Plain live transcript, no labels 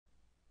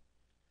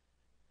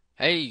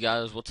Hey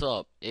guys, what's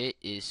up? It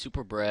is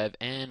Super Brev,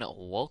 and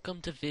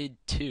welcome to VID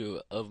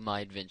 2 of my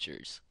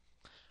adventures.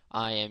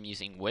 I am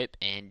using Whip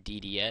and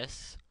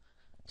DDS,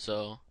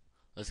 so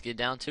let's get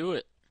down to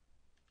it.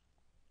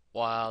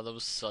 Wow, that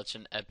was such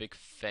an epic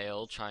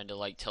fail trying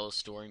to tell a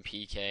story in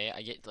PK.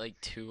 I get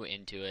too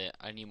into it.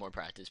 I need more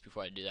practice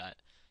before I do that.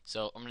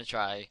 So I'm gonna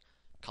try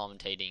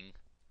commentating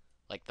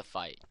the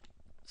fight.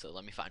 So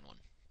let me find one.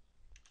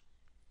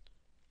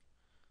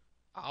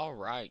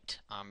 Alright,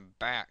 I'm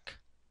back.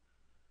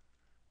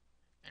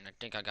 And I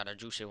think I got a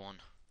juicy one.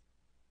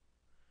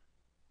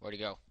 Where'd he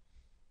go?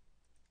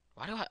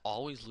 Why do I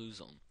always lose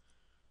them?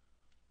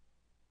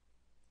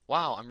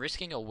 Wow, I'm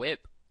risking a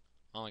whip.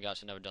 Oh my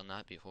gosh, I've never done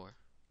that before.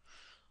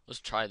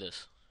 Let's try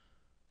this.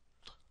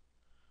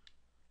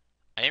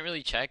 I didn't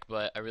really check,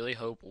 but I really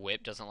hope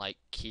whip doesn't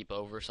keep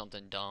over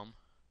something dumb.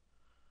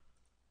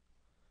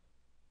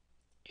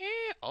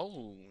 Yeah.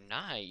 Oh,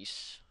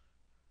 nice.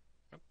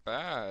 Not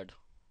bad.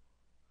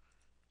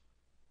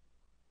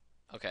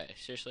 Okay,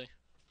 seriously?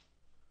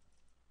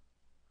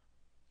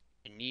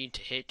 I need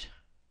to hit.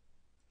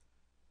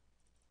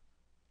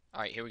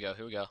 Alright, here we go,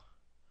 here we go.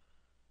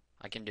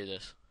 I can do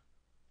this.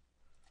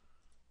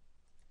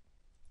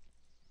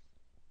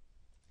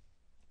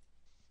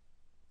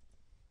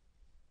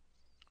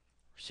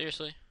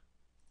 Seriously?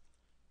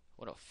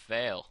 What a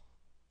fail.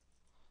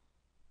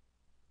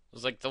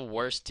 It was the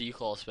worst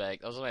declaw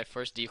spec. That was my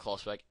first declaw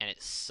spec and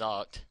it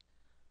sucked.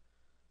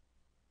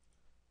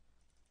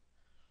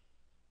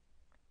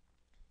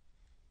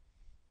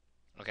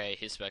 Okay,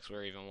 his specs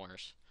were even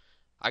worse.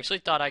 I actually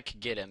thought I could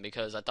get him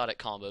because I thought it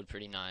comboed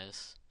pretty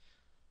nice.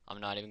 I'm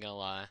not even gonna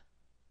lie.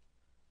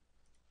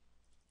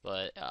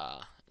 But,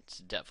 it's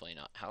definitely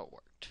not how it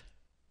worked.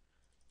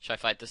 Should I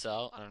fight this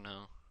out? I don't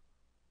know.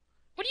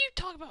 What are you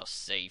talking about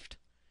saved?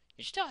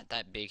 You're still at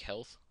that big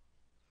health.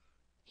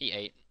 He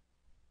ate.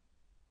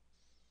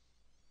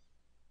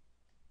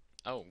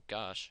 Oh,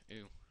 gosh.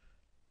 Ew.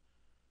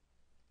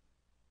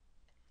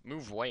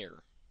 Move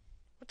where?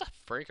 What the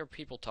frick are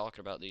people talking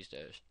about these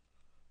days?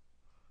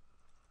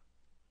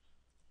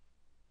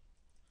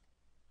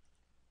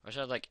 I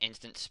should have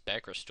instant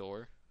spec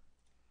restore.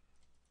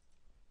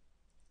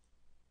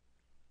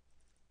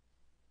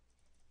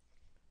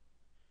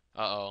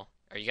 Uh-oh.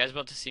 Are you guys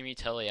about to see me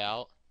telly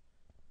out?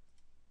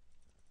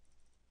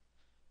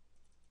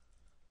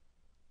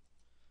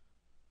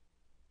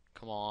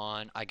 Come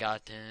on, I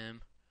got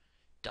them.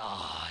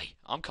 Die.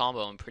 I'm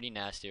comboing pretty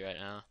nasty right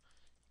now.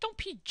 Don't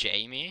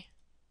PJ me.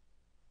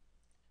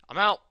 I'm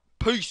out.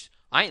 Peace.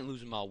 I ain't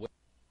losing my whip.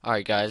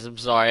 Alright guys, I'm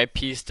sorry. I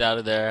pieced out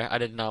of there. I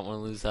did not want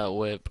to lose that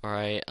whip.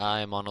 Alright,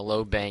 I am on a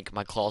low bank.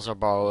 My claws are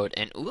borrowed.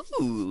 And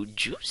ooh,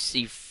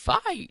 juicy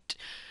fight.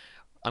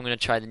 I'm going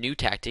to try the new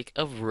tactic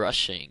of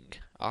rushing.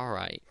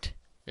 Alright.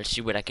 Let's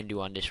see what I can do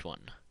on this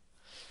one.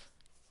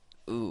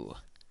 Ooh.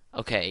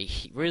 Okay,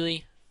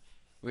 really?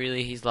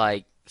 Really? He's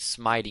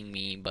smiting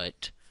me,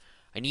 but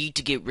I need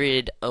to get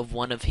rid of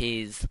one of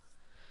his...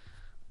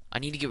 I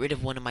need to get rid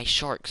of one of my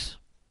sharks.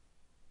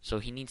 So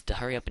he needs to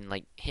hurry up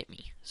and hit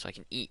me so I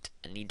can eat.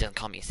 And he doesn't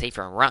call me a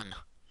safer and run.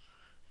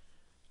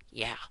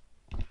 Yeah.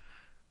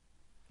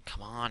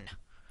 Come on.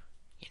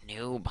 You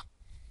noob.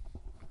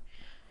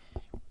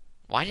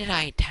 Why did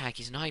I attack?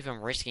 He's not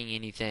even risking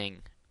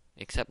anything.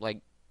 Except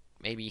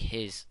maybe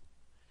his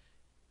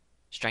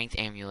strength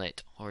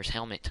amulet or his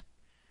helmet.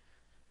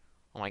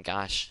 Oh my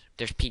gosh.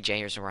 There's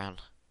PJers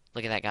around.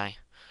 Look at that guy.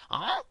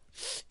 Oh!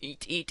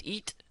 Eat, eat,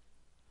 eat.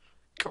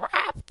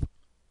 Crap!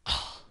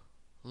 Oh,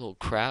 little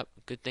crap.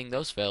 Good thing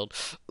those failed.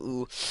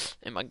 Ooh,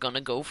 am I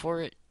gonna go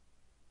for it?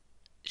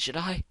 Should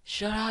I?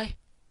 Should I?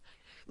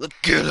 Look,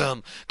 get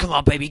him! Come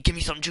on, baby, give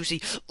me something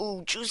juicy.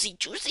 Ooh, juicy,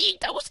 juicy.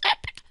 That was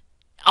epic.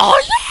 Oh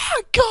yeah,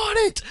 I got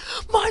it!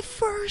 My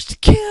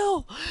first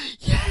kill!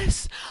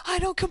 Yes! I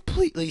don't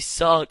completely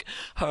suck.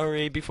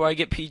 Hurry before I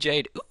get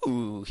PJ'd.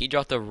 Ooh, he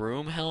dropped the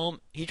room helm.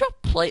 He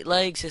dropped plate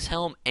legs, his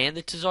helm, and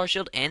the Tazar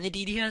shield, and the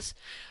DDS.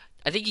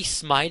 I think he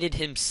smited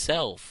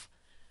himself.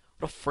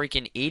 What a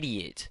freaking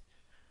idiot.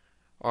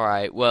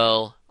 Alright,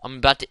 well, I'm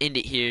about to end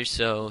it here,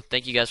 so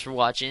thank you guys for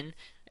watching,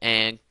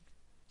 and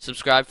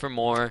subscribe for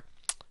more.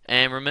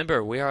 And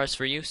remember, we are us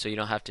for you, so you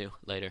don't have to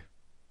later.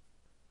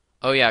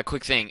 Oh yeah,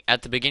 quick thing.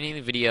 At the beginning of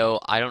the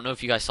video, I don't know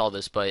if you guys saw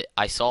this, but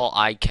I saw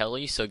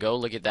ikellie, so go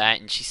look at that,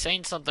 and she's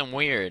saying something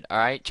weird,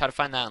 alright? Try to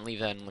find that and leave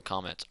that in the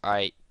comments.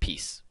 Alright,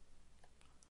 peace.